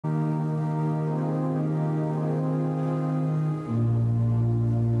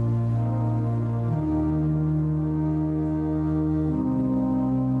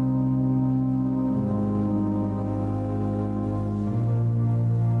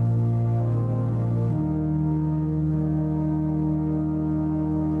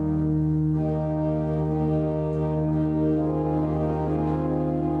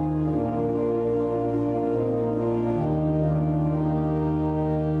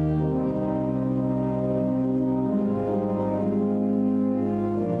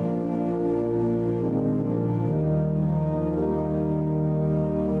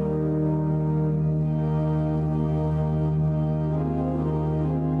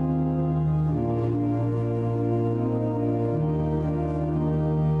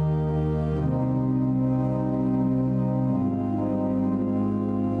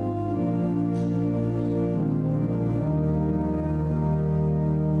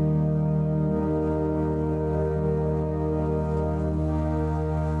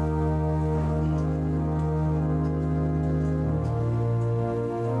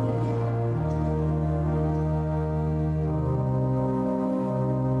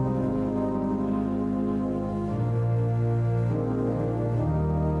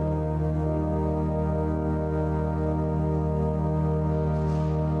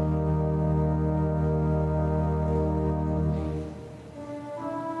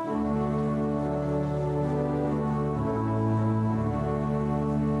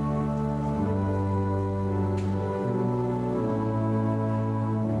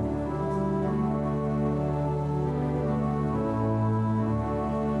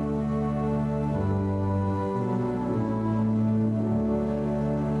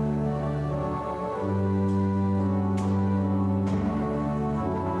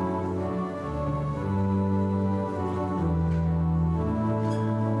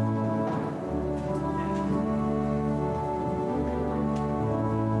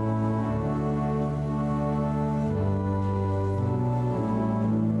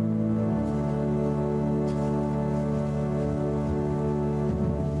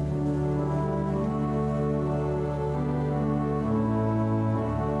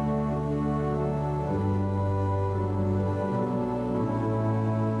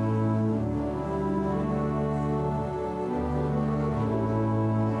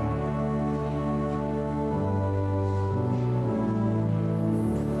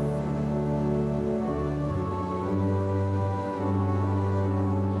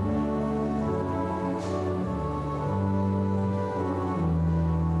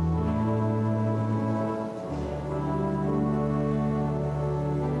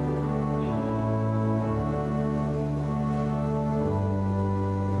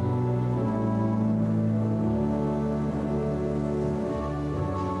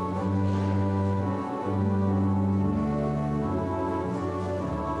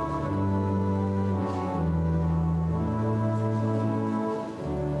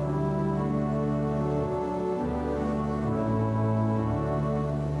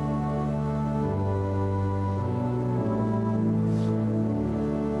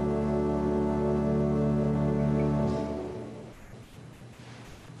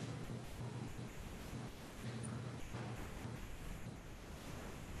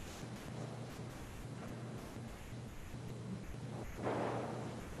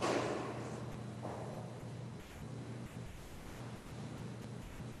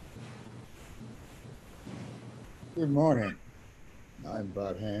Good morning. I'm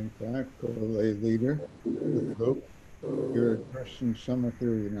Bob Hancock, co-lay leader of the group here at Preston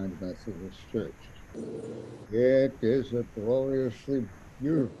Summerfield United Methodist Church. It is a gloriously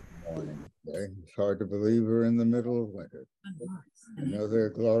beautiful morning today. It's hard to believe we're in the middle of winter. Another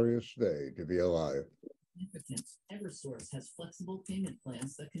glorious day to be alive. Eversource has flexible payment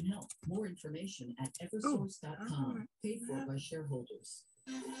plans that can help. More information at eversource.com, paid for by shareholders.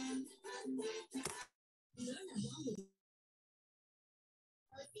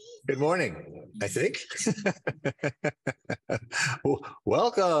 Good morning, I think.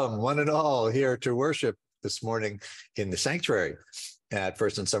 Welcome, one and all, here to worship this morning in the sanctuary at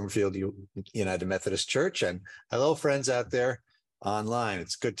First and Summerfield United Methodist Church. And hello, friends out there online.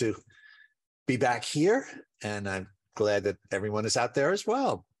 It's good to be back here, and I'm glad that everyone is out there as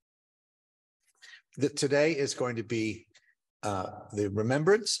well. Today is going to be the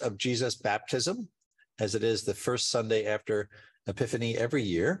remembrance of Jesus' baptism, as it is the first Sunday after Epiphany every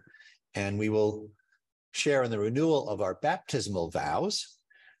year, and we will share in the renewal of our baptismal vows.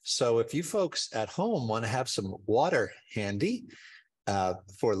 So if you folks at home want to have some water handy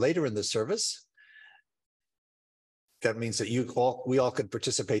for later in the service, that means that we all could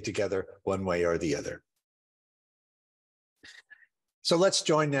participate together one way or the other. So let's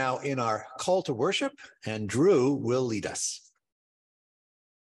join now in our call to worship, and Drew will lead us.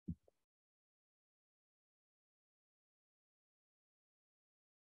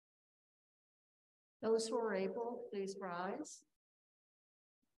 Those who are able, please rise.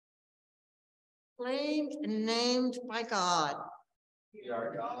 Claimed and named by God. We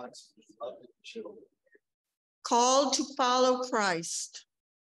are God's beloved children. Called to follow Christ.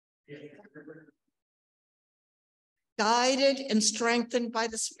 Guided and strengthened by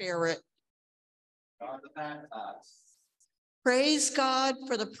the Spirit. Praise God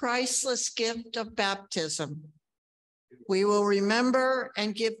for the priceless gift of baptism. We will remember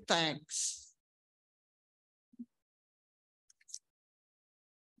and give thanks.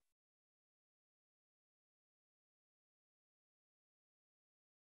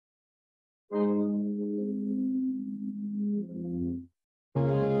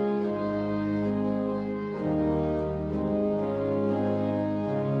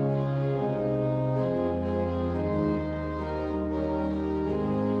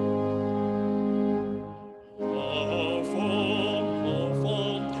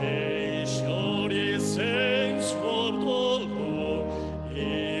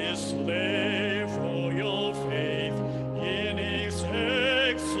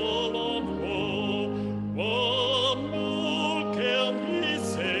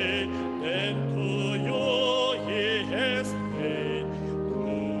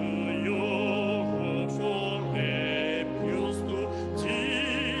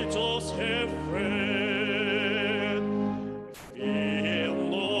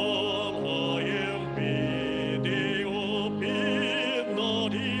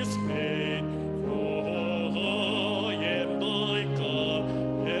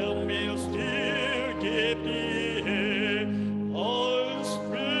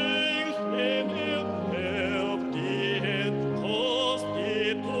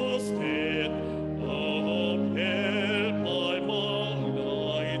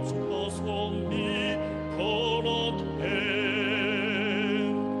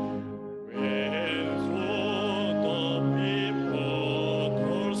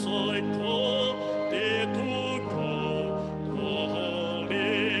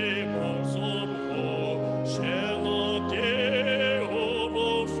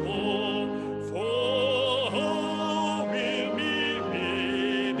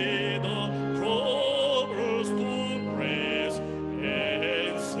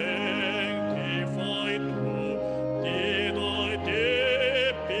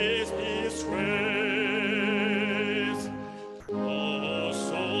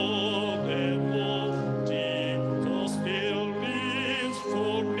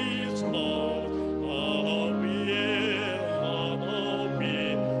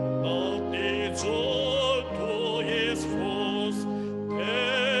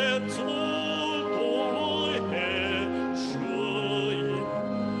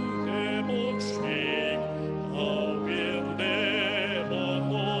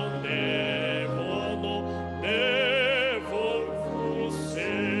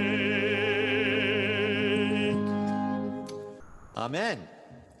 Amen.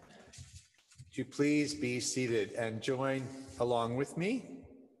 Would you please be seated and join along with me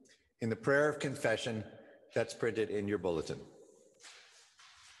in the prayer of confession that's printed in your bulletin.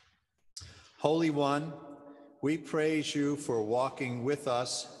 Holy One, we praise you for walking with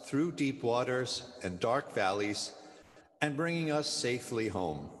us through deep waters and dark valleys, and bringing us safely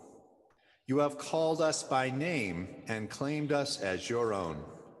home. You have called us by name and claimed us as your own.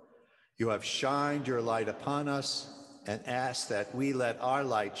 You have shined your light upon us and asked that we let our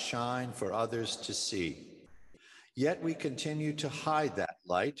light shine for others to see. Yet we continue to hide that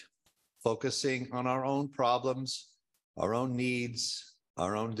light, focusing on our own problems, our own needs,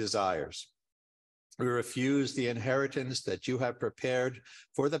 our own desires. We refuse the inheritance that you have prepared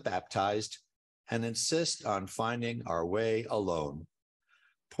for the baptized and insist on finding our way alone.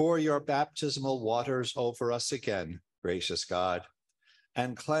 Pour your baptismal waters over us again, gracious God,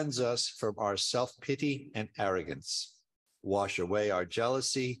 and cleanse us from our self-pity and arrogance. Wash away our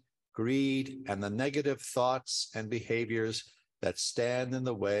jealousy, greed, and the negative thoughts and behaviors that stand in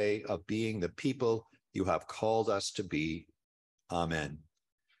the way of being the people you have called us to be. Amen.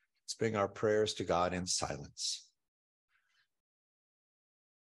 Let's bring our prayers to God in silence.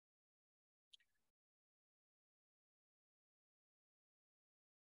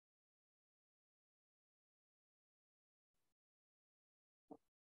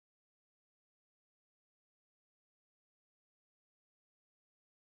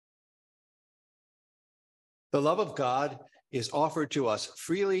 The love of God is offered to us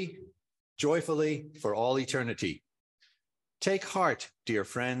freely, joyfully, for all eternity. Take heart, dear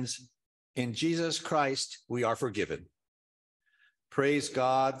friends. In Jesus Christ, we are forgiven. Praise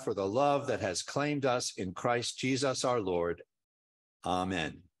God for the love that has claimed us in Christ Jesus our Lord.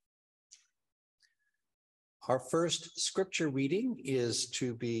 Amen. Our first scripture reading is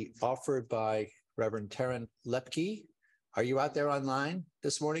to be offered by Reverend Taryn Lepke. Are you out there online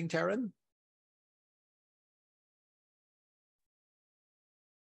this morning, Taryn?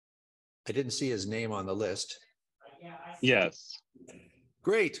 I didn't see his name on the list. Yes.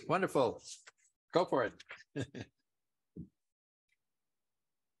 Great, wonderful. Go for it.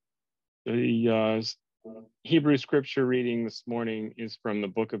 The Hebrew scripture reading this morning is from the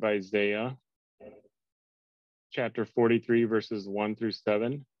book of Isaiah, chapter 43, verses 1 through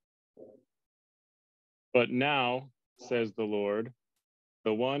 7. But now, says the Lord,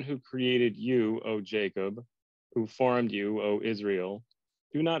 the one who created you, O Jacob, who formed you, O Israel,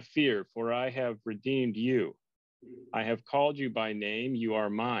 do not fear, for I have redeemed you. I have called you by name, you are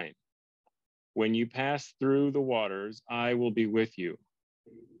mine. When you pass through the waters, I will be with you.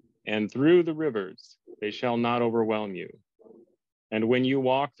 And through the rivers, they shall not overwhelm you. And when you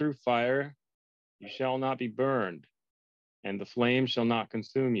walk through fire, you shall not be burned, and the flame shall not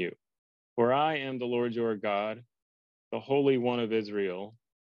consume you. For I am the Lord your God, the Holy One of Israel,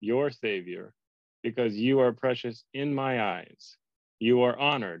 your Savior, because you are precious in my eyes. You are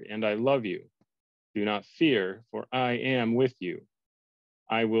honored, and I love you. Do not fear, for I am with you.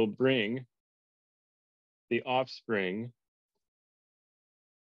 I will bring the offspring.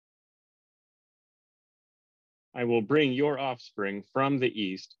 I will bring your offspring from the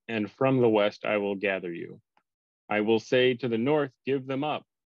east, and from the west I will gather you. I will say to the north, give them up,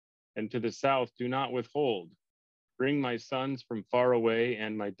 and to the south, do not withhold. Bring my sons from far away,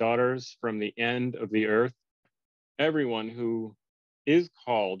 and my daughters from the end of the earth. Everyone who is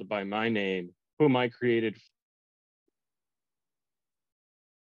called by my name, whom I created.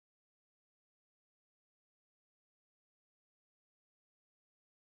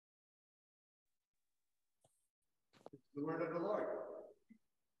 The word of the Lord.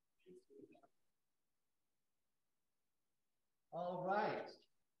 All right.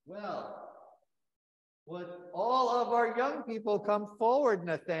 Well, would all of our young people come forward,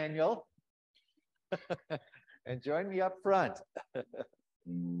 Nathaniel, and join me up front?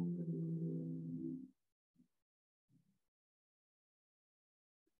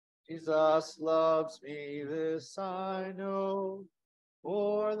 Jesus loves me, this I know,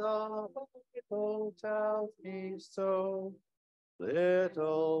 for the Bible tells me so.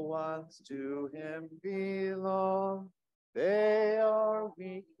 Little ones to him belong. They are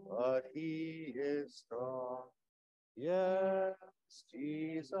weak, but he is strong. Yes,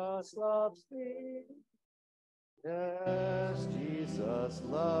 Jesus loves me. Yes, Jesus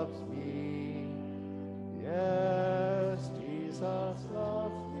loves me. Yes, Jesus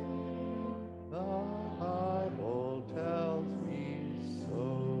loves me. The Bible tells me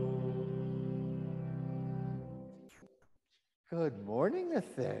so. Good morning,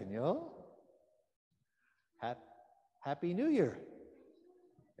 Nathaniel. Happy New Year.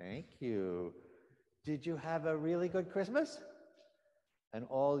 Thank you. Did you have a really good Christmas? And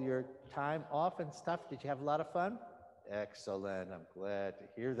all your time off and stuff? Did you have a lot of fun? Excellent. I'm glad to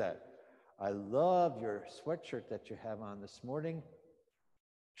hear that. I love your sweatshirt that you have on this morning.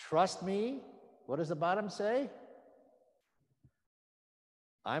 Trust me. What does the bottom say?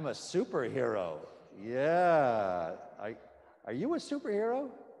 I'm a superhero. Yeah. Are you a superhero?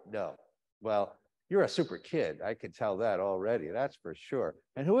 No. Well, you're a super kid. I can tell that already. That's for sure.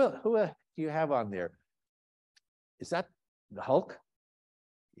 And who do you have on there? Is that the Hulk?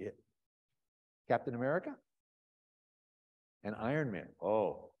 Yeah. Captain America? And Iron Man.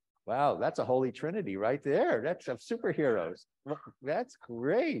 Oh, wow. That's a holy trinity right there. That's of superheroes. That's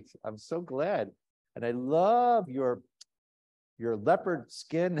great. I'm so glad. And I love your leopard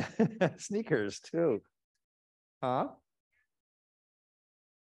skin sneakers too. Huh?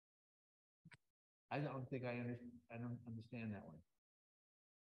 I don't think I don't understand that one.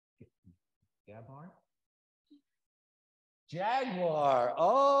 Gabhar? Jaguar.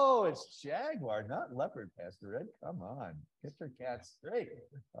 Oh, it's Jaguar, not leopard, Pastor Ed. Come on. Get your cat straight.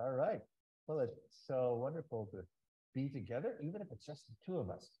 All right. Well, it's so wonderful to be together, even if it's just the two of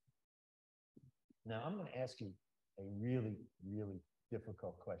us. Now, I'm going to ask you a really, really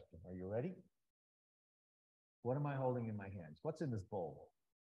difficult question. Are you ready? What am I holding in my hands? What's in this bowl?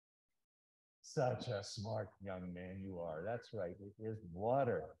 Such a smart young man you are. That's right. It is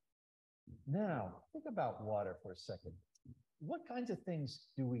water. Now, think about water for a second. What kinds of things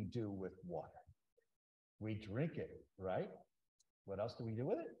do we do with water? We drink it, right? What else do we do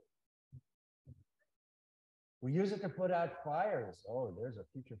with it? We use it to put out fires. Oh, there's a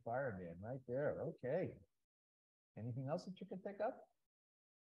future fireman right there. Okay. Anything else that you can think of?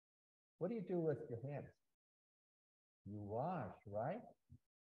 What do you do with your hands? You wash, right?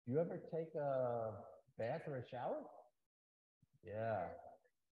 Do you ever take a bath or a shower? Yeah.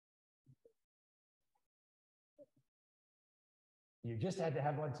 You just had to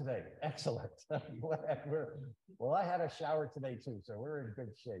have one today. Excellent. Whatever. Well, I had a shower today too, so we're in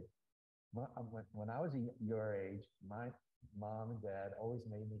good shape. When I was your age, my mom and dad always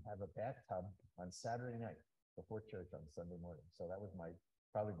made me have a bathtub on Saturday night before church on Sunday morning. So that was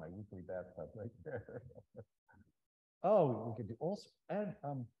probably my weekly bathtub right there. Oh, we could do also, and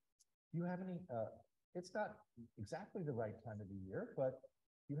do you have any? It's not exactly the right time of the year, but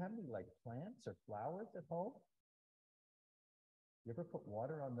do you have any like plants or flowers at home? You ever put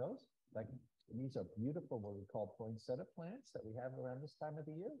water on those? Like these are beautiful, what we call poinsettia plants that we have around this time of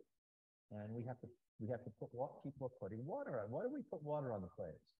the year, and we have to keep putting water on. Why do we put water on the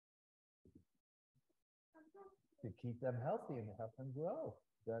plants? To keep them healthy and help them grow.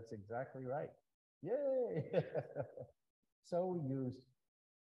 That's exactly right. Yay! So we use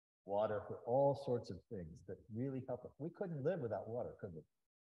water for all sorts of things that really help us. We couldn't live without water, could we?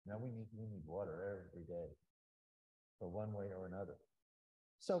 No, we need water every day for one way or another.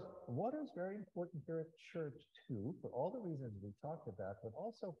 So water is very important here at church too, for all the reasons we talked about, but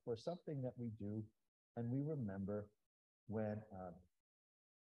also for something that we do and we remember when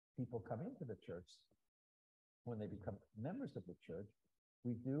people come into the church, when they become members of the church,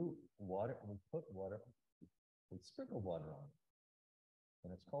 we do water, we sprinkle water on it,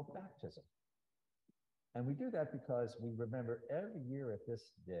 and it's called baptism. And we do that because we remember every year at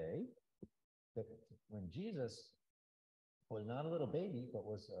this day that when Jesus was not a little baby, but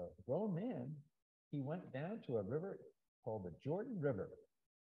was a grown man, he went down to a river called the Jordan River,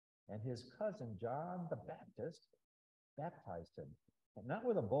 and his cousin, John the Baptist, baptized him. And not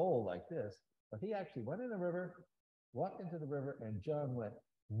with a bowl like this, but he actually went in the river, walked into the river, and John went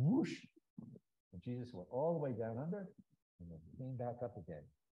whoosh. And Jesus went all the way down under and then came back up again.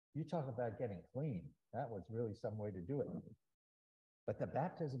 You talk about getting clean. That was really some way to do it. But the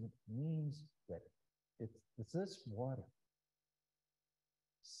baptism means that it's this water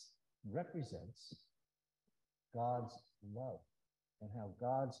represents God's love, and how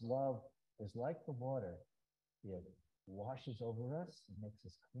God's love is like the water. It washes over us, it makes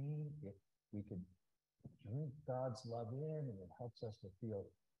us clean. We can drink God's love in, and it helps us to feel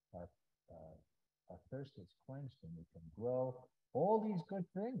our thirst is quenched, and we can grow. All these good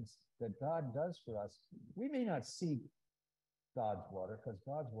things that God does for us, we may not see God's water because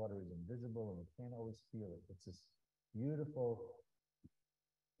God's water is invisible and we can't always feel it. It's this beautiful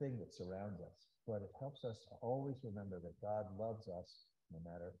thing that surrounds us, but it helps us to always remember that God loves us no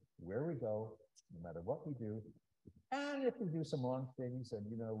matter where we go, no matter what we do. And if we do some wrong things and,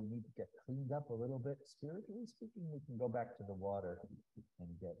 we need to get cleaned up a little bit, spiritually speaking, we can go back to the water and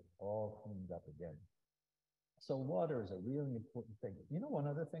get all cleaned up again. So water is a really important thing. One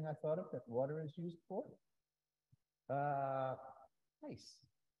other thing I thought of that water is used for? Ice.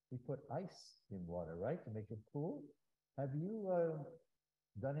 We put ice in water, right, to make it cool. Have you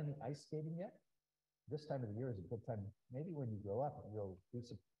done any ice skating yet? This time of the year is a good time. Maybe when you grow up, you'll do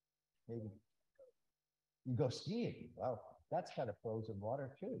some, maybe you go skiing. Wow, that's kind of frozen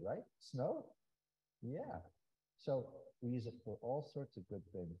water too, right? Snow? Yeah. So we use it for all sorts of good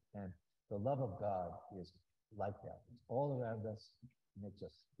things. And The love of God is like that. It's all around us. It makes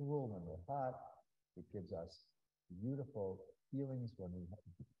us cool when we're hot. It gives us beautiful feelings when we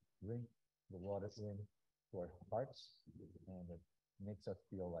drink the water in to our hearts, and it makes us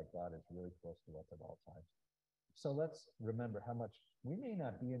feel like God is really close to us at all times. So let's remember how much we may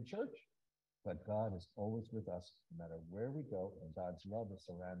not be in church, but God is always with us no matter where we go, and God's love is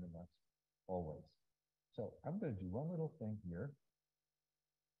surrounding us always. So I'm going to do one little thing here.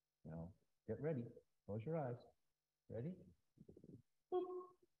 Now, get ready. Close your eyes. Ready? Boop.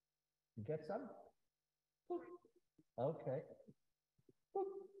 You get some? Boop. Okay. Boop.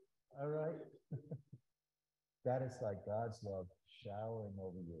 All right. That is like God's love showering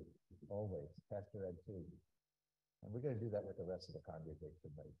over you, always. Pastor Ed too. And we're going to do that with the rest of the congregation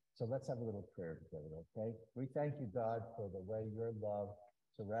tonight. So let's have a little prayer together, okay? We thank you, God, for the way your love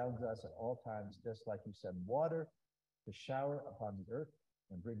surrounds us at all times, just like you send water to shower upon the earth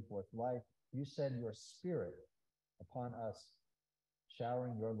and bring forth life. You send your spirit upon us,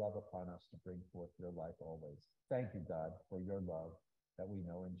 showering your love upon us to bring forth your life always. Thank you, God, for your love that we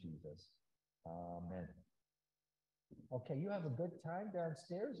know in Jesus. Amen. Okay, you have a good time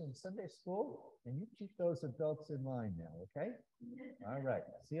downstairs in Sunday school, and you keep those adults in line now, okay? All right.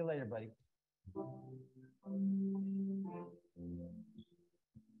 See you later, buddy.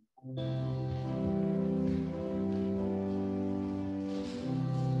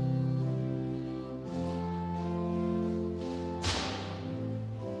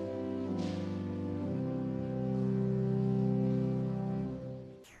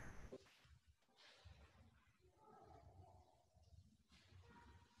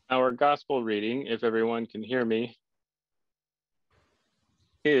 Our gospel reading, if everyone can hear me,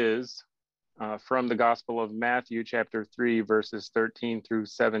 is from the Gospel of Matthew, chapter 3, verses 13 through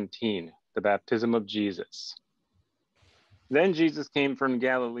 17, the baptism of Jesus. Then Jesus came from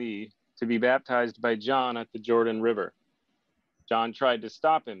Galilee to be baptized by John at the Jordan River. John tried to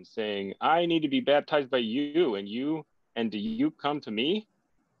stop him, saying, "I need to be baptized by you, and do you come to me?"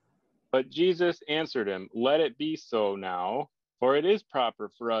 But Jesus answered him, "Let it be so now, for it is proper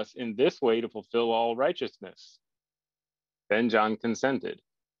for us in this way to fulfill all righteousness." Then John consented.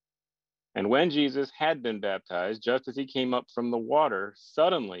 And when Jesus had been baptized, just as he came up from the water,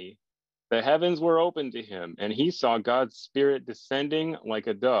 suddenly the heavens were opened to him, and he saw God's Spirit descending like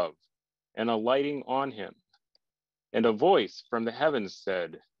a dove and alighting on him. And a voice from the heavens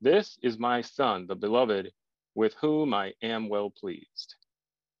said, "This is my Son, the beloved, with whom I am well pleased."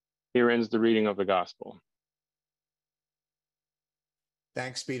 Here ends the reading of the gospel.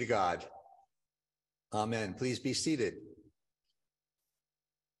 Thanks be to God. Amen. Please be seated.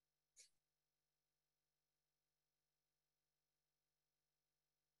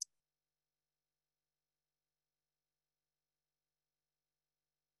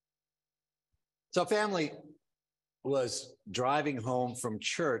 So family was driving home from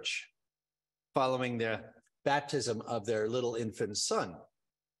church following the baptism of their little infant son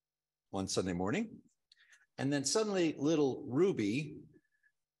one Sunday morning. And then suddenly little Ruby,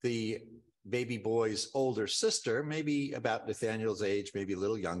 the baby boy's older sister, maybe about Nathaniel's age, maybe a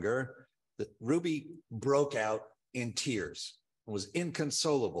little younger, Ruby broke out in tears and was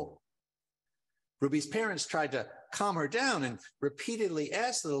inconsolable. Ruby's parents tried to calm her down and repeatedly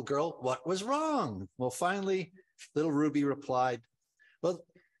asked the little girl what was wrong. Well, finally, little Ruby replied, "Well,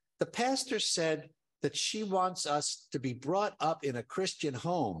 the pastor said that she wants us to be brought up in a Christian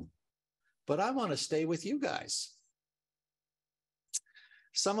home, but I want to stay with you guys."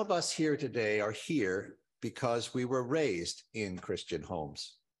 Some of us here today are here because we were raised in Christian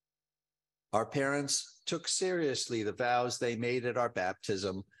homes. Our parents took seriously the vows they made at our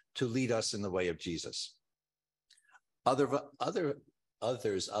baptism to lead us in the way of Jesus.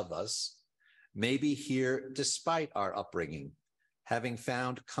 Others of us may be here despite our upbringing, having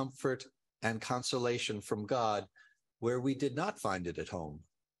found comfort and consolation from God where we did not find it at home.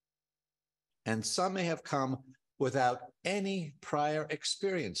 And some may have come without any prior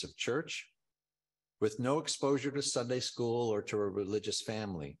experience of church, with no exposure to Sunday school or to a religious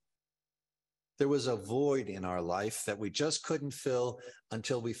family. There was a void in our life that we just couldn't fill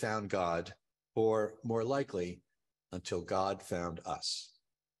until we found God, or more likely, until God found us.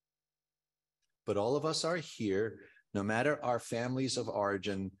 But all of us are here, no matter our families of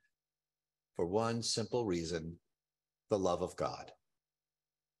origin, for one simple reason: the love of God.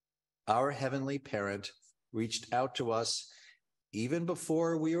 Our heavenly parent reached out to us even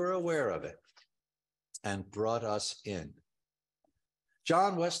before we were aware of it and brought us in.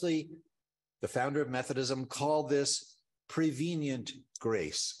 John Wesley, the founder of Methodism, called this prevenient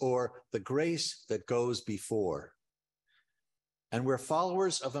grace, or the grace that goes before. And we're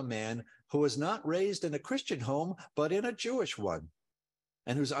followers of a man who was not raised in a Christian home, but in a Jewish one,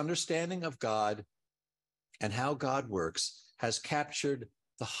 and whose understanding of God and how God works has captured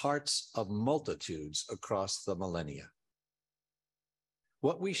the hearts of multitudes across the millennia.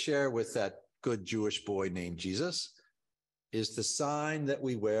 What we share with that good Jewish boy named Jesus is the sign that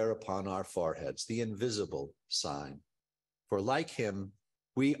we wear upon our foreheads, the invisible sign. For like him,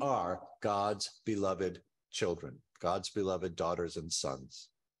 we are God's beloved children, God's beloved daughters and sons.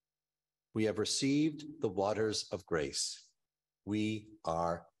 We have received the waters of grace. We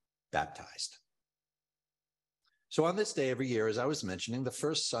are baptized. So on this day every year, as I was mentioning, the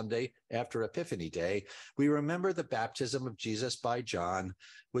first Sunday after Epiphany Day, we remember the baptism of Jesus by John,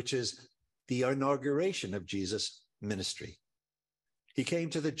 which is the inauguration of Jesus' ministry. He came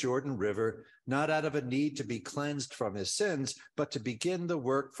to the Jordan River, not out of a need to be cleansed from his sins, but to begin the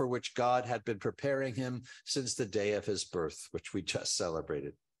work for which God had been preparing him since the day of his birth, which we just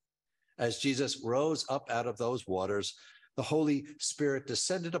celebrated. As Jesus rose up out of those waters, the Holy Spirit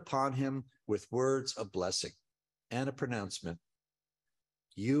descended upon him with words of blessing and a pronouncement.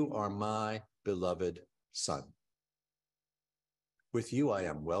 You are my beloved Son. With you I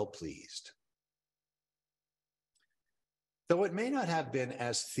am well pleased. Though it may not have been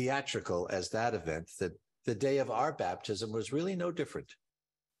as theatrical as that event, the day of our baptism was really no different.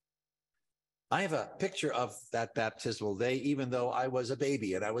 I have a picture of that baptismal day, even though I was a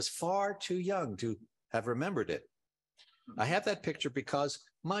baby and I was far too young to have remembered it. I have that picture because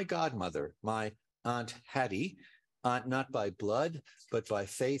my godmother, my Aunt Hattie, aunt not by blood, but by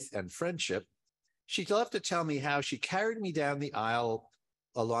faith and friendship, she loved to tell me how she carried me down the aisle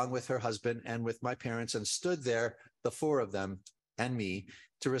along with her husband and with my parents and stood there, the four of them and me,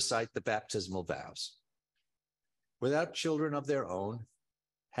 to recite the baptismal vows. Without children of their own,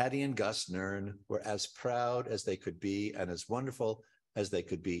 Hattie and Gus Nern were as proud as they could be and as wonderful as they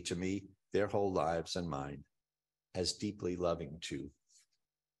could be to me, their whole lives and mine, as deeply loving too.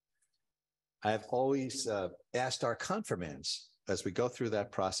 I have always asked our confirmands as we go through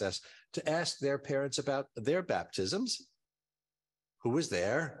that process to ask their parents about their baptisms, who was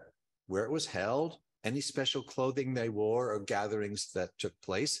there, where it was held, any special clothing they wore or gatherings that took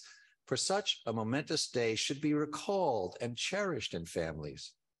place, for such a momentous day should be recalled and cherished in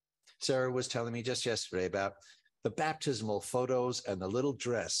families. Sarah was telling me just yesterday about the baptismal photos and the little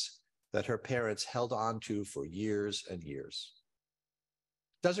dress that her parents held on to for years and years.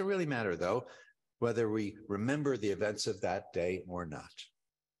 Doesn't really matter, though, whether we remember the events of that day or not,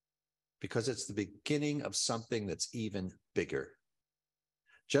 because it's the beginning of something that's even bigger.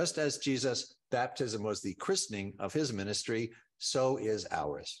 Just as Jesus' baptism was the christening of his ministry, so is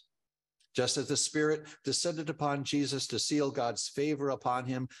ours. Just as the Spirit descended upon Jesus to seal God's favor upon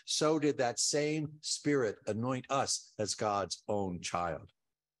him, so did that same Spirit anoint us as God's own child.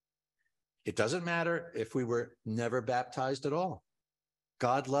 It doesn't matter if we were never baptized at all.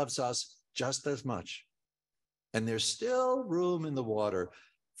 God loves us just as much. And there's still room in the water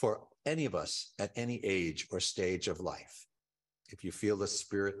for any of us at any age or stage of life, if you feel the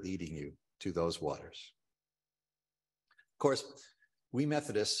Spirit leading you to those waters. Of course, we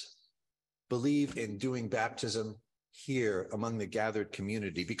Methodists believe in doing baptism here among the gathered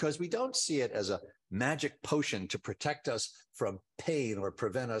community because we don't see it as a magic potion to protect us from pain or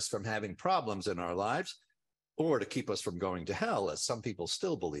prevent us from having problems in our lives or to keep us from going to hell, as some people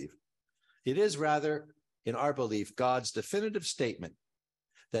still believe. It is rather, in our belief, God's definitive statement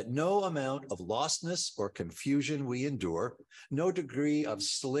that no amount of lostness or confusion we endure, no degree of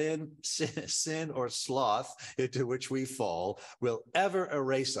sin or sloth into which we fall will ever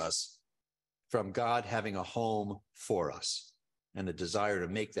erase us from God having a home for us and a desire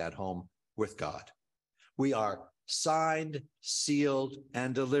to make that home with God. We are signed, sealed,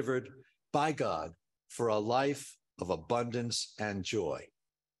 and delivered by God for a life of abundance and joy.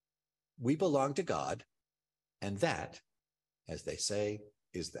 We belong to God, and that, as they say,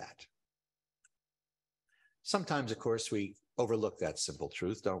 is that. Sometimes, of course, we overlook that simple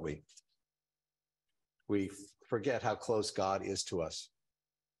truth, don't we? We forget how close God is to us.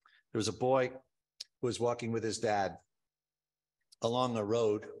 There was a boy who was walking with his dad along a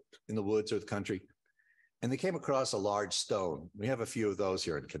road in the woods or the country, and they came across a large stone. We have a few of those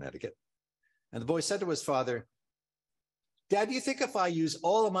here in Connecticut. And the boy said to his father, "Dad, do you think if I use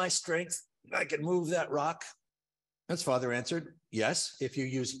all of my strength, I can move that rock?" His father answered, "Yes, if you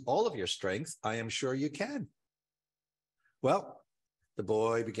use all of your strength, I am sure you can." Well, the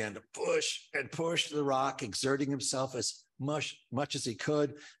boy began to push and push the rock, exerting himself as much as he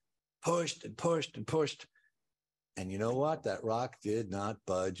could, pushed and pushed and pushed. And you know what? That rock did not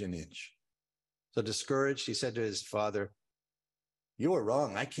budge an inch. So discouraged, he said to his father, "You were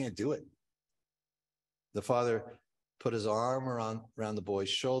wrong. I can't do it. The father put his arm around the boy's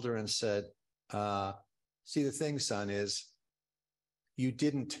shoulder and said, see, the thing, son, is you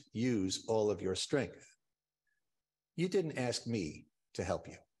didn't use all of your strength. You didn't ask me to help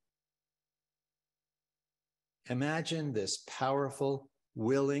you. Imagine this powerful,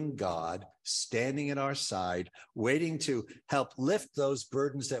 willing God standing at our side, waiting to help lift those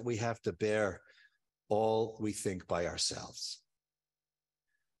burdens that we have to bear, all we think by ourselves.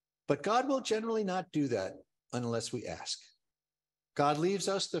 But God will generally not do that unless we ask. God leaves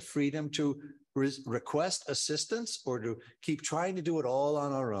us the freedom to request assistance or to keep trying to do it all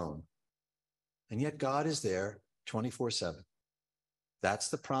on our own. And yet God is there 24/7. That's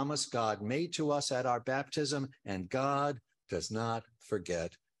the promise God made to us at our baptism, and God does not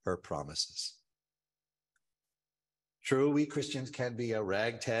forget her promises. True, we Christians can be a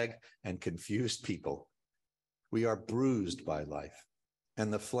ragtag and confused people. We are bruised by life,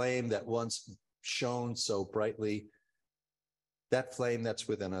 and the flame that once shone so brightly, that flame that's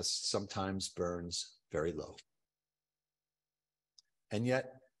within us sometimes burns very low. And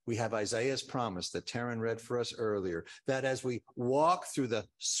yet, we have Isaiah's promise that Taryn read for us earlier, that as we walk through the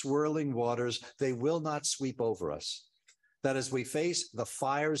swirling waters, they will not sweep over us. That as we face the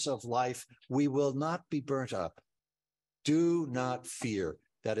fires of life, we will not be burnt up. Do not fear.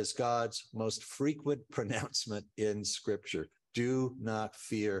 That is God's most frequent pronouncement in Scripture. Do not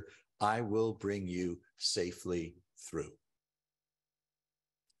fear. I will bring you safely through.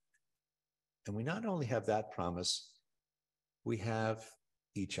 And we not only have that promise, we have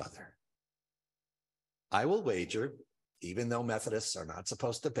each other. I will wager, even though Methodists are not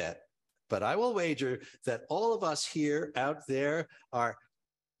supposed to bet, but I will wager that all of us here, out there, are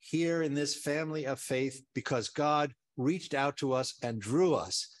here in this family of faith because God reached out to us and drew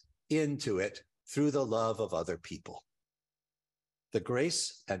us into it through the love of other people. The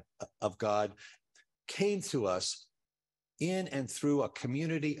grace of God came to us in and through a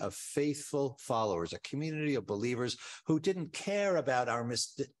community of faithful followers, a community of believers who didn't care about our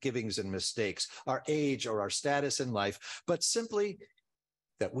misgivings and mistakes, our age or our status in life, but simply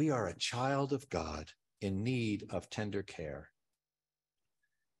that we are a child of God in need of tender care.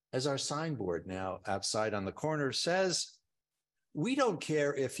 As our signboard now outside on the corner says, we don't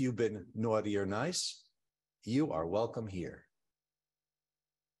care if you've been naughty or nice. You are welcome here.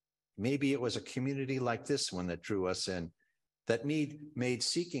 Maybe it was a community like this one that drew us in, that made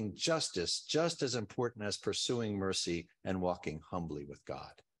seeking justice just as important as pursuing mercy and walking humbly with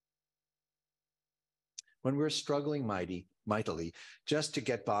God. When we're struggling mightily just to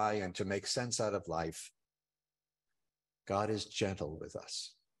get by and to make sense out of life, God is gentle with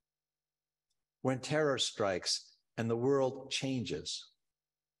us. When terror strikes and the world changes,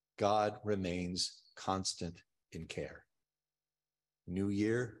 God remains constant in care. New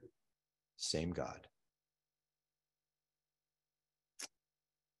year, same God.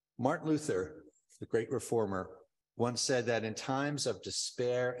 Martin Luther, the great reformer, once said that in times of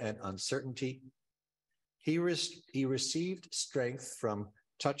despair and uncertainty, he received strength from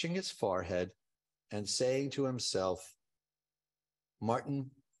touching his forehead and saying to himself, Martin,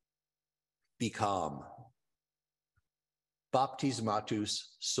 be calm. Baptismatus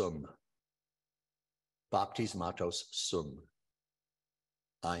sum. Baptismatos sum.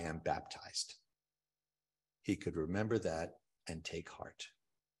 I am baptized. He could remember that and take heart.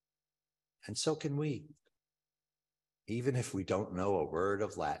 And so can we, even if we don't know a word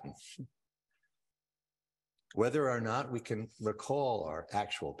of Latin. Whether or not we can recall our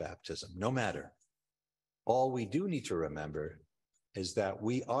actual baptism, no matter. All we do need to remember is that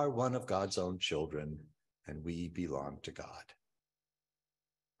we are one of God's own children and we belong to God.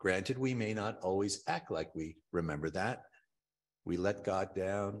 Granted, we may not always act like we remember that. We let God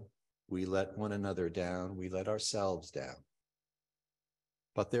down, we let one another down, we let ourselves down.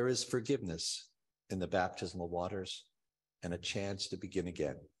 But there is forgiveness in the baptismal waters and a chance to begin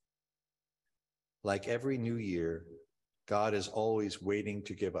again. Like every new year, God is always waiting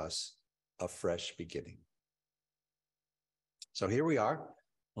to give us a fresh beginning. So here we are,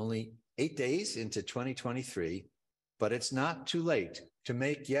 only 8 days into 2023, but it's not too late to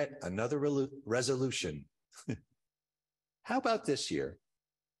make yet another resolution. How about this year,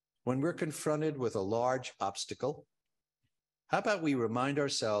 when we're confronted with a large obstacle? How about we remind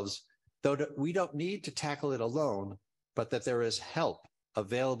ourselves, though, that we don't need to tackle it alone, but that there is help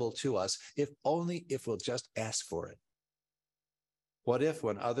available to us, if we'll just ask for it. What if,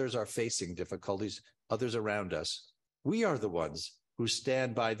 when others are facing difficulties, others around us, we are the ones who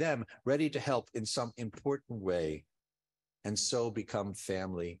stand by them, ready to help in some important way, and so become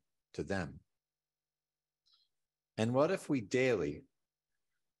family to them? And what if we daily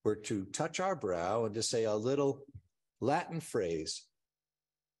were to touch our brow and to say a little Latin phrase,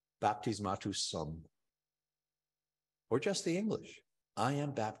 baptismatus sum, or just the English, I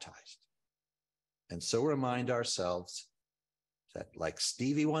am baptized. And so remind ourselves that, like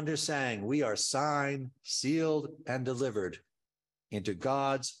Stevie Wonder sang, we are signed, sealed, and delivered into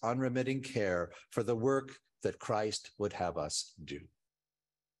God's unremitting care for the work that Christ would have us do.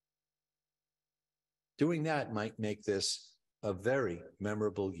 Doing that might make this a very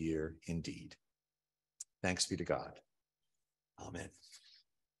memorable year indeed. Thanks be to God. Amen.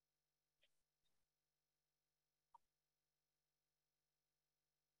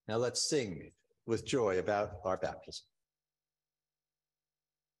 Now let's sing with joy about our baptism.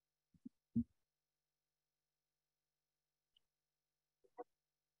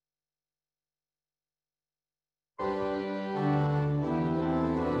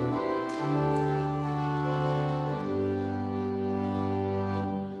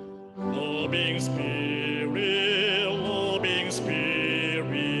 Loving Spirit,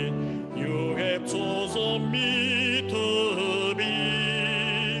 you have chosen me to be.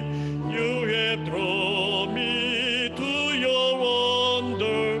 You have drawn me to your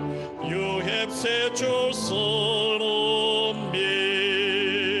wonder. You have set your Son on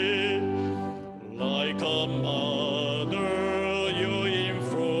me. Like a mother, you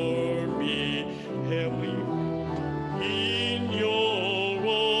inform me, heavenly. In your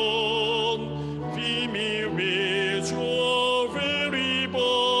own, feed me with your very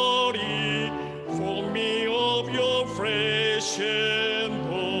body, form me of your flesh and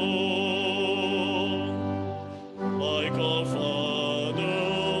bone. Like a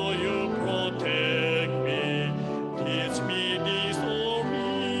father, you protect me, teach me this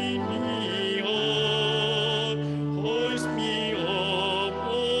dominion, hoist me up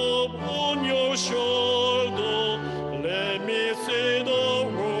upon your shoulder. Let me say the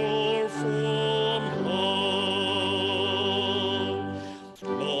word from home.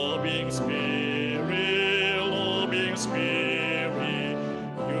 Loving Spirit,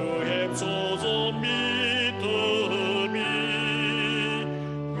 you have chosen me to be.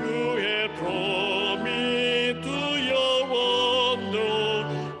 You have drawn me to your wonder.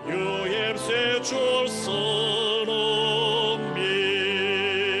 You have set your Son on me.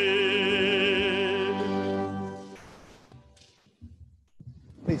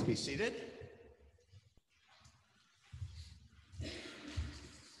 Please be seated.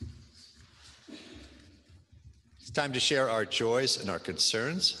 It's time to share our joys and our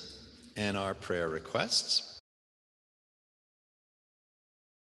concerns and our prayer requests.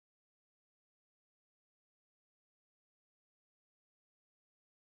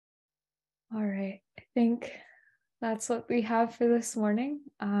 All right, I think that's what we have for this morning.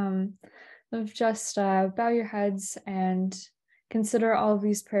 Just bow your heads and consider all of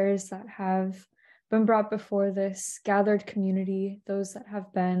these prayers that have been brought before this gathered community, those that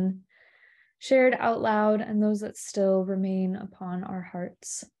have been shared out loud and those that still remain upon our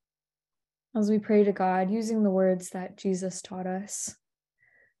hearts. As we pray to God, using the words that Jesus taught us,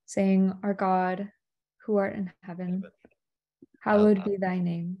 saying, Our God, who art in heaven, hallowed be thy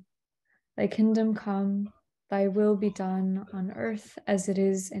name. Thy kingdom come, thy will be done on earth as it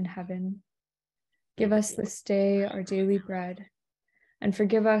is in heaven. Give us this day our daily bread, and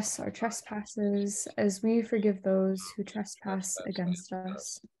forgive us our trespasses as we forgive those who trespass against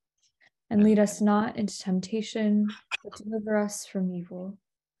us. And lead us not into temptation, but deliver us from evil.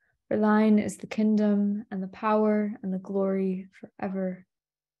 For thine is the kingdom and the power and the glory forever.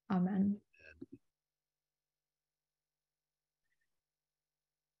 Amen.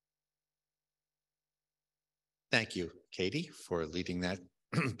 Thank you, Katie, for leading that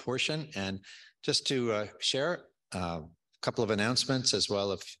portion. And just to share a couple of announcements as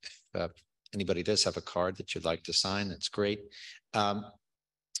well, if anybody does have a card that you'd like to sign, that's great.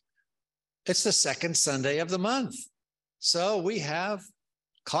 It's the second Sunday of the month. So we have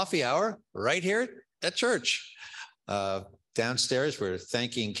coffee hour right here at church. Downstairs, we're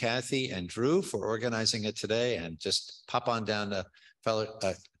thanking Kathy and Drew for organizing it today, and just pop on down to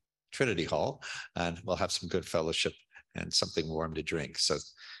Trinity Hall, and we'll have some good fellowship and something warm to drink. So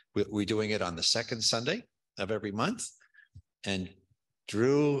we're doing it on the second Sunday of every month, and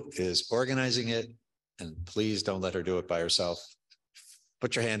Drew is organizing it, and please don't let her do it by herself.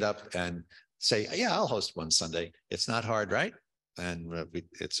 Put your hand up and say, yeah, I'll host one Sunday. It's not hard, right? And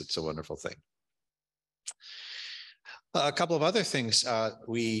it's a wonderful thing. A couple of other things. There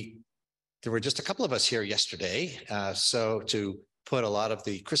were just a couple of us here yesterday. So to put a lot of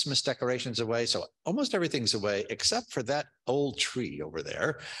the Christmas decorations away. So almost everything's away except for that old tree over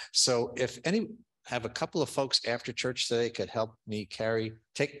there. So if have a couple of folks after church today could help me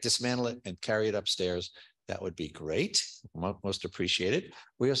dismantle it and carry it upstairs, that would be great. Most appreciated.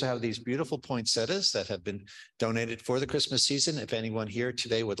 We also have these beautiful poinsettias that have been donated for the Christmas season. If anyone here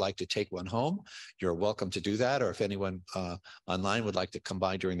today would like to take one home, you're welcome to do that. Or if anyone online would like to come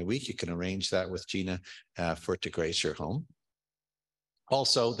by during the week, you can arrange that with Gina for it to grace your home.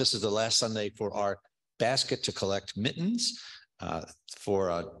 Also, this is the last Sunday for our basket to collect mittens for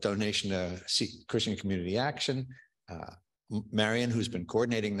a donation to Christian Community Action. Marion, who's been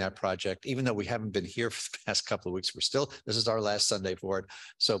coordinating that project, even though we haven't been here for the past couple of weeks, this is our last Sunday for it.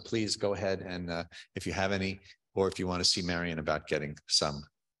 So please go ahead and if you have any, or if you want to see Marion about getting some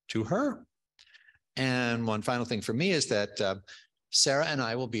to her. And one final thing for me is that Sarah and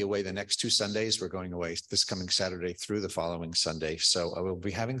I will be away the next 2 Sundays. We're going away this coming Saturday through the following Sunday. So I will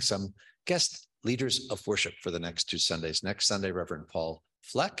be having some guest leaders of worship for the next 2 Sundays. Next Sunday, Reverend Paul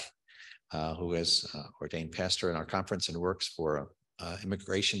Fleck, who is ordained pastor in our conference and works for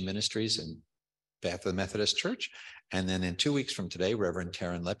immigration ministries in behalf of the Methodist Church. And then in 2 weeks from today, Reverend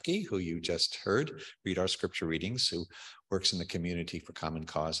Taryn Lepke, who you just heard read our scripture readings, who works in the community for Common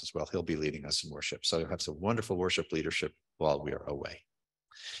Cause as well. He'll be leading us in worship. So you'll have some wonderful worship leadership while we are away.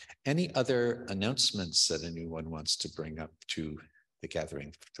 Any other announcements that anyone wants to bring up to the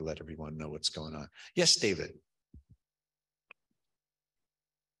gathering to let everyone know what's going on? Yes, David.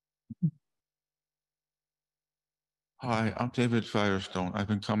 Hi, I'm David Firestone. I've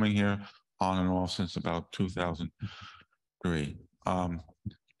been coming here on and off since about 2003.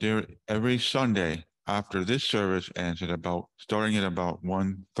 Every Sunday after this service ends starting at about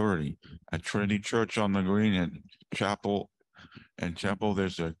 1:30 at Trinity Church on the Green and Chapel,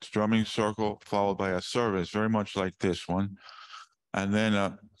 there's a drumming circle followed by a service very much like this one. And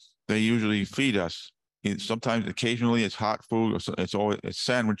then they usually feed us. Sometimes, occasionally, it's hot food. It's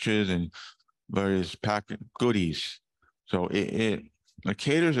sandwiches and various packed goodies. So it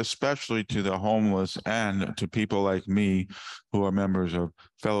caters especially to the homeless and to people like me who are members of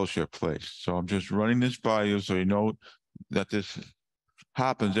Fellowship Place. So I'm just running this by you so you know that this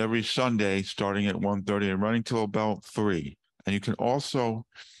happens every Sunday starting at 1:30 and running till about 3. And you can also,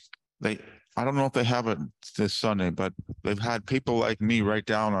 I don't know if they have it this Sunday, but they've had people like me write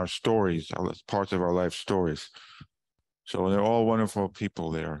down our stories, parts of our life stories. So they're all wonderful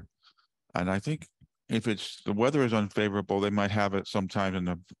people there. And I think if the weather is unfavorable, they might have it sometime in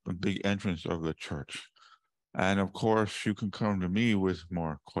the big entrance of the church. And of course, you can come to me with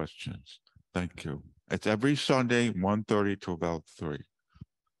more questions. Thank you. It's every Sunday, 1:30 to about 3.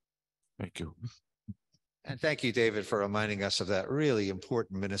 Thank you. And thank you, David, for reminding us of that really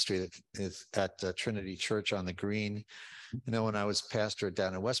important ministry that is at Trinity Church on the Green. You know, when I was pastor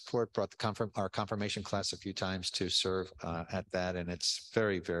down in Westport, brought our confirmation class a few times to serve at that, and it's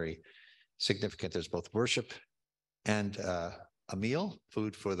very, very significant. There's both worship and a meal,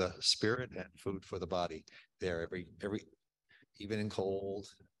 food for the spirit and food for the body there every even in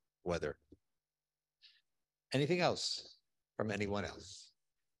cold weather. Anything else from anyone else?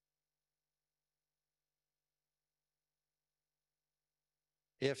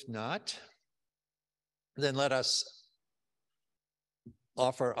 If not, then let us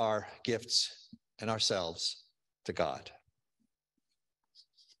offer our gifts and ourselves to God.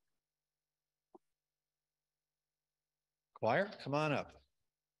 Choir, come on up.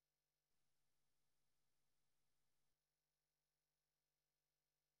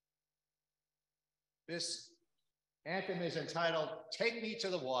 This anthem is entitled, "Take Me to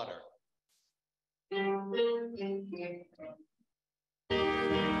the Water." Take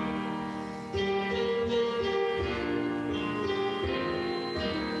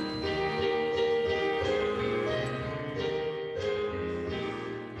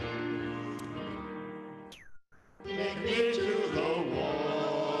me to the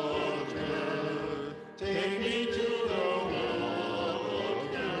water. Take me to the water.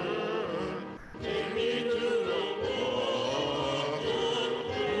 Take me to the water.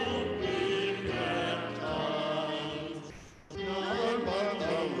 Don't be baptized.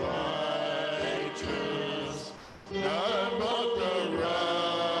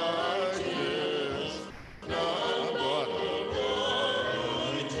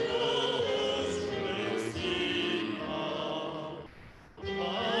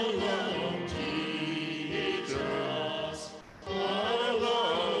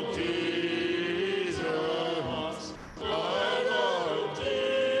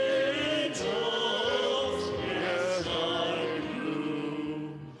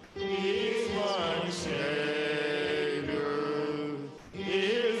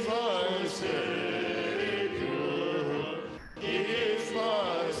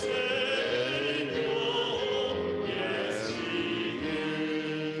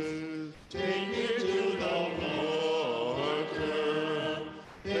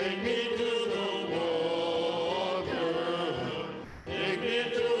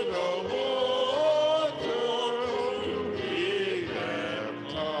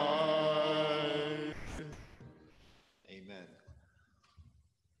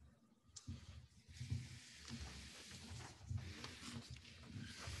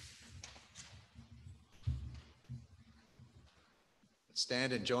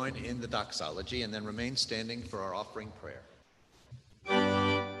 stand and join in the doxology and then remain standing for our offering prayer.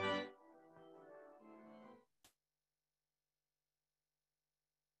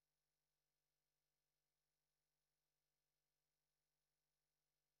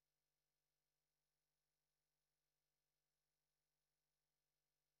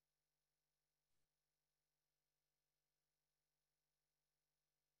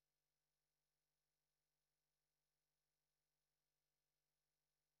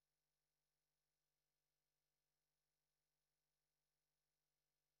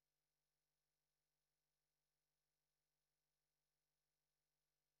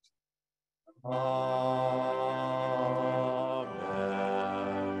 Amen.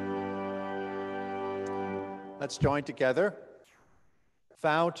 Let's join together.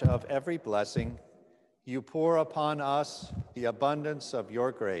 Fount of every blessing, you pour upon us the abundance of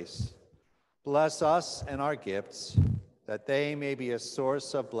your grace. Bless us and our gifts, that they may be a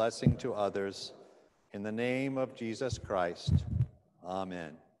source of blessing to others. In the name of Jesus Christ, amen.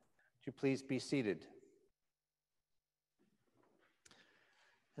 Would you please be seated?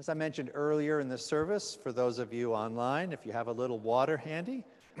 As I mentioned earlier in the service, for those of you online, if you have a little water handy,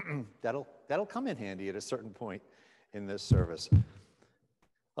 that'll come in handy at a certain point in this service,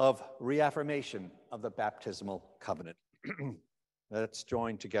 of reaffirmation of the baptismal covenant. Let's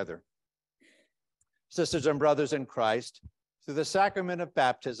join together. Sisters and brothers in Christ, through the sacrament of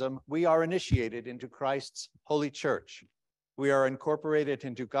baptism, we are initiated into Christ's holy church. We are incorporated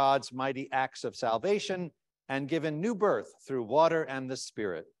into God's mighty acts of salvation and given new birth through water and the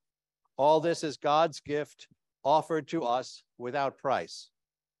Spirit. All this is God's gift offered to us without price.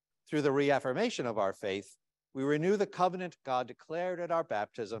 Through the reaffirmation of our faith, we renew the covenant God declared at our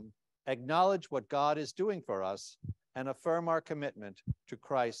baptism, acknowledge what God is doing for us, and affirm our commitment to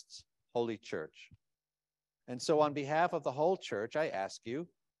Christ's holy church. And so on behalf of the whole church, I ask you,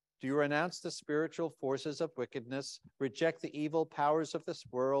 do you renounce the spiritual forces of wickedness, reject the evil powers of this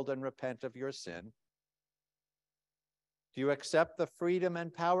world, and repent of your sin? Do you accept the freedom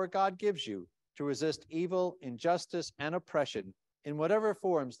and power God gives you to resist evil, injustice, and oppression in whatever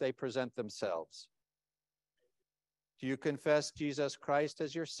forms they present themselves? Do you confess Jesus Christ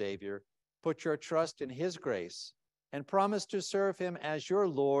as your Savior, put your trust in his grace, and promise to serve him as your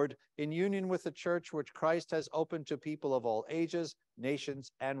Lord in union with the church which Christ has opened to people of all ages,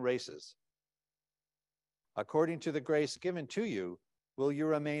 nations, and races? According to the grace given to you, will you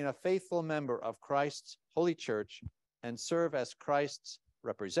remain a faithful member of Christ's holy church and serve as Christ's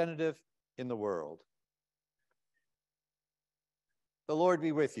representative in the world? The Lord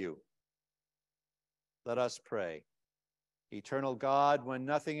be with you. Let us pray. Eternal God, when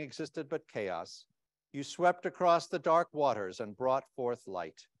nothing existed but chaos, you swept across the dark waters and brought forth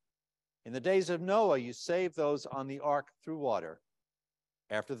light. In the days of Noah, you saved those on the ark through water.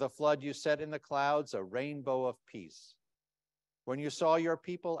 After the flood, you set in the clouds a rainbow of peace. When you saw your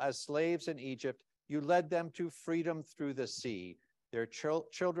people as slaves in Egypt, you led them to freedom through the sea. Their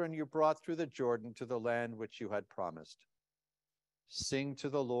children you brought through the Jordan to the land which you had promised. Sing to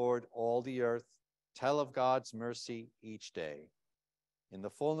the Lord, all the earth. Tell of God's mercy each day. In the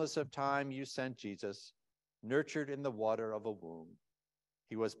fullness of time, you sent Jesus, nurtured in the water of a womb.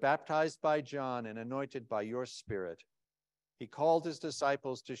 He was baptized by John and anointed by your Spirit. He called his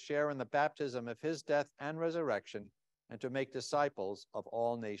disciples to share in the baptism of his death and resurrection and to make disciples of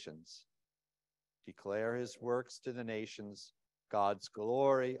all nations. Declare his works to the nations, God's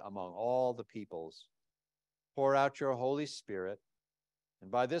glory among all the peoples. Pour out your Holy Spirit,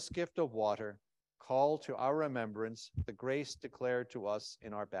 and by this gift of water, call to our remembrance the grace declared to us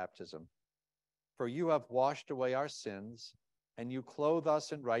in our baptism. For you have washed away our sins, and you clothe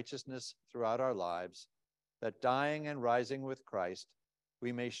us in righteousness throughout our lives, that dying and rising with Christ,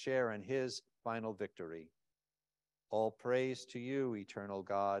 we may share in his final victory. All praise to you, eternal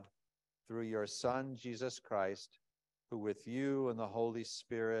God, through your Son, Jesus Christ, who with you and the Holy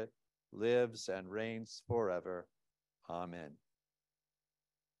Spirit lives and reigns forever. Amen.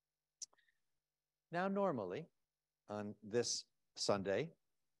 Now, normally, on this Sunday,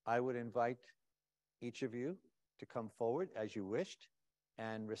 I would invite each of you to come forward as you wished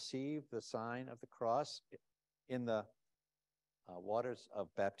and receive the sign of the cross in the waters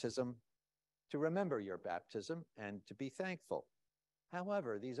of baptism to remember your baptism and to be thankful.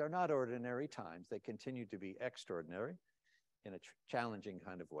 However, these are not ordinary times. They continue to be extraordinary in a challenging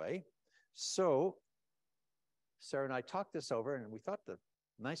kind of way. So, Sarah and I talked this over, and we thought the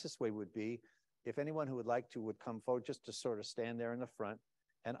nicest way would be if anyone who would like to would come forward just to sort of stand there in the front.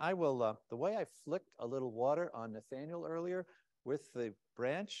 And I will, the way I flicked a little water on Nathaniel earlier with the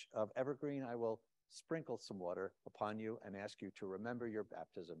branch of evergreen, I will sprinkle some water upon you and ask you to remember your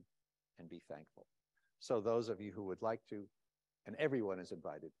baptism and be thankful. So those of you who would like to, and everyone is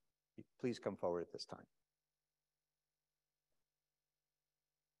invited, please come forward at this time.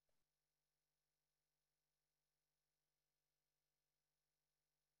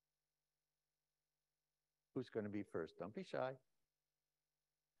 Who's going to be first? Don't be shy.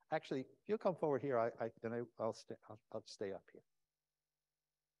 Actually, if you'll come forward here, I'll stay up here.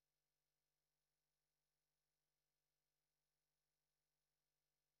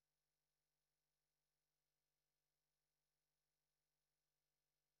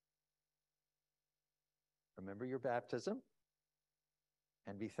 Remember your baptism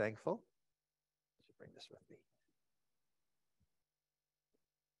and be thankful. I should bring this with me.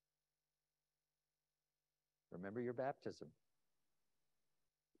 Remember your baptism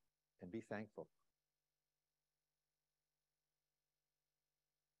and be thankful.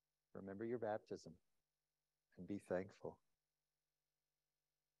 Remember your baptism and be thankful.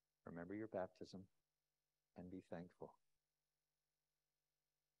 Remember your baptism and be thankful.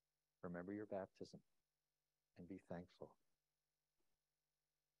 Remember your baptism and be thankful.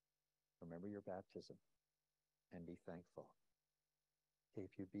 Remember your baptism and be thankful. Okay,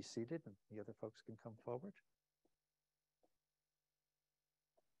 if you'd be seated and the other folks can come forward.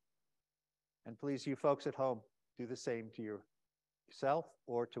 And please, you folks at home, do the same to yourself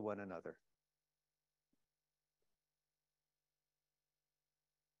or to one another.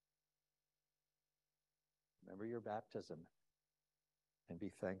 Remember your baptism and be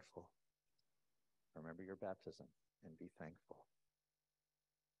thankful. Remember your baptism and be thankful.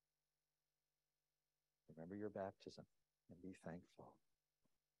 Remember your baptism and be thankful.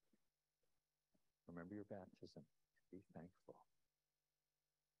 Remember your baptism and be thankful.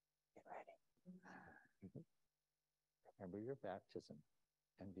 Get ready. Remember your baptism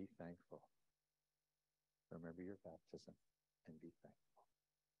and be thankful. Remember your baptism and be thankful.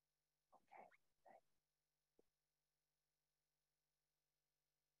 Okay.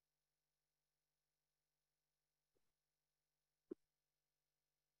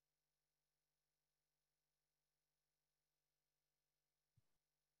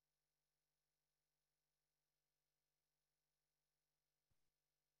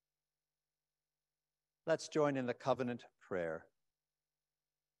 Let's join in the covenant prayer.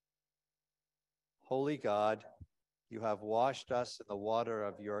 Holy God, you have washed us in the water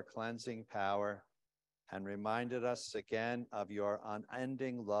of your cleansing power and reminded us again of your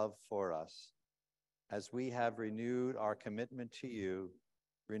unending love for us. As we have renewed our commitment to you,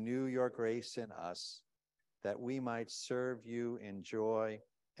 renew your grace in us, that we might serve you in joy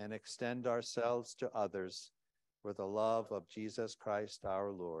and extend ourselves to others for the love of Jesus Christ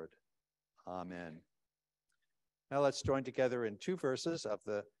our Lord. Amen. Now let's join together in two verses of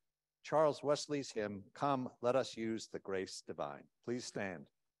the Charles Wesley's hymn, Come, Let Us Use the Grace Divine. Please stand.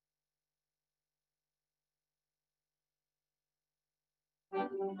 Come,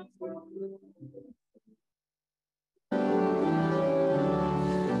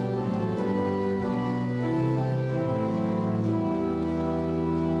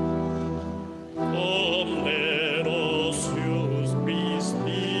 let us use this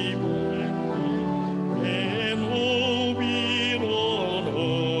divine, and all be on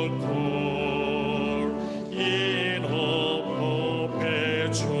accord in a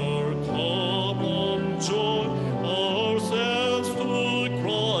perpetual common joy, ourselves to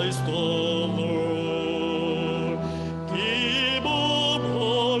Christ the Lord. Give up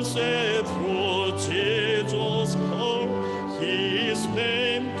ourselves through Jesus Christ, His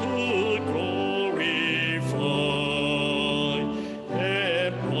name to glorify,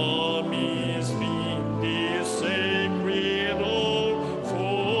 and promise in this sacred hour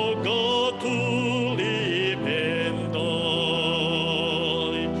for God to live and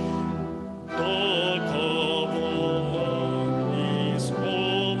die. The covenant is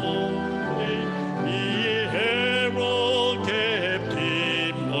commonly, we have all kept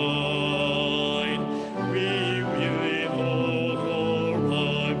in mind. We will no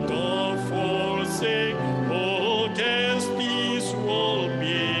more God forsake, against this world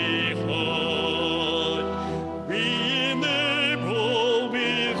behind. We never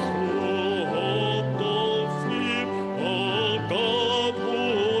withhold the fear of God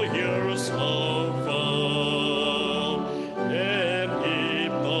who hears our vow. And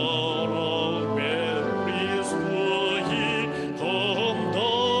if the wrong man please will He come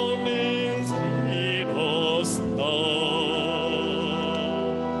down and lead us now.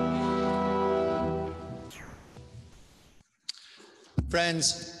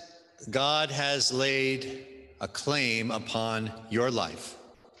 Friends, God has laid a claim upon your life.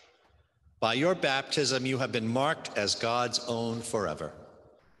 By your baptism, you have been marked as God's own forever.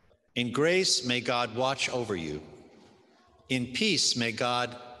 In grace, may God watch over you. In peace, may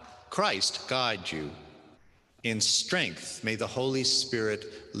Christ guide you. In strength, may the Holy Spirit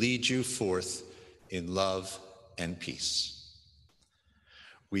lead you forth in love and peace.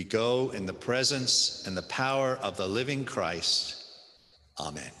 We go in the presence and the power of the living Christ.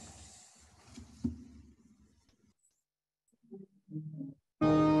 Amen.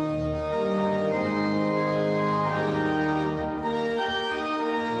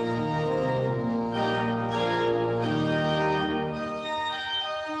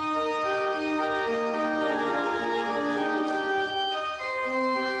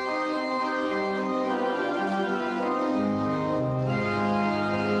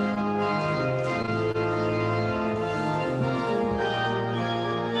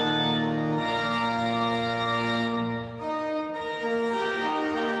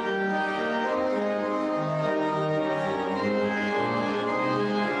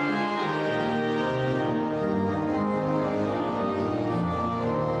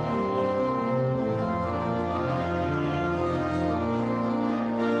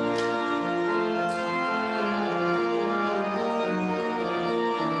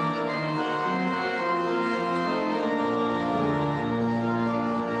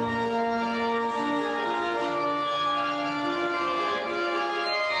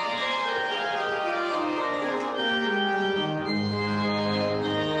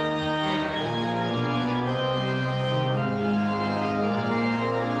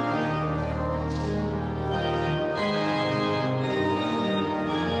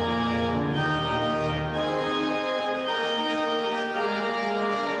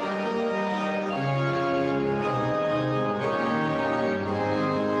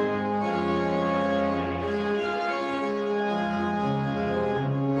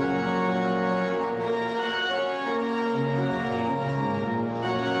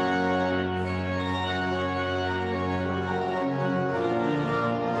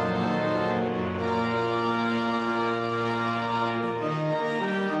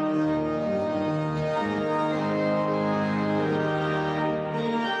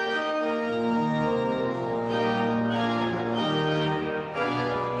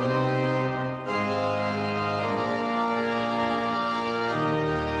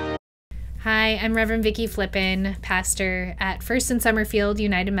 Hi, I'm Reverend Vicki Flippin, pastor at First and Summerfield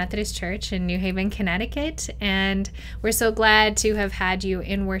United Methodist Church in New Haven, Connecticut, and we're so glad to have had you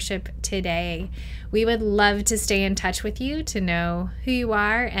in worship today. We would love to stay in touch with you, to know who you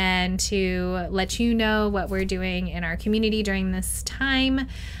are, and to let you know what we're doing in our community during this time.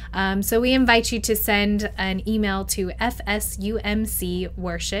 So we invite you to send an email to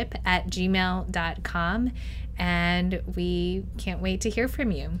fsumcworship@gmail.com, and we can't wait to hear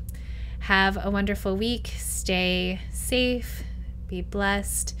from you. Have a wonderful week. Stay safe, be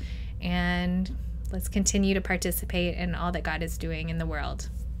blessed, and let's continue to participate in all that God is doing in the world.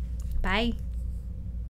 Bye.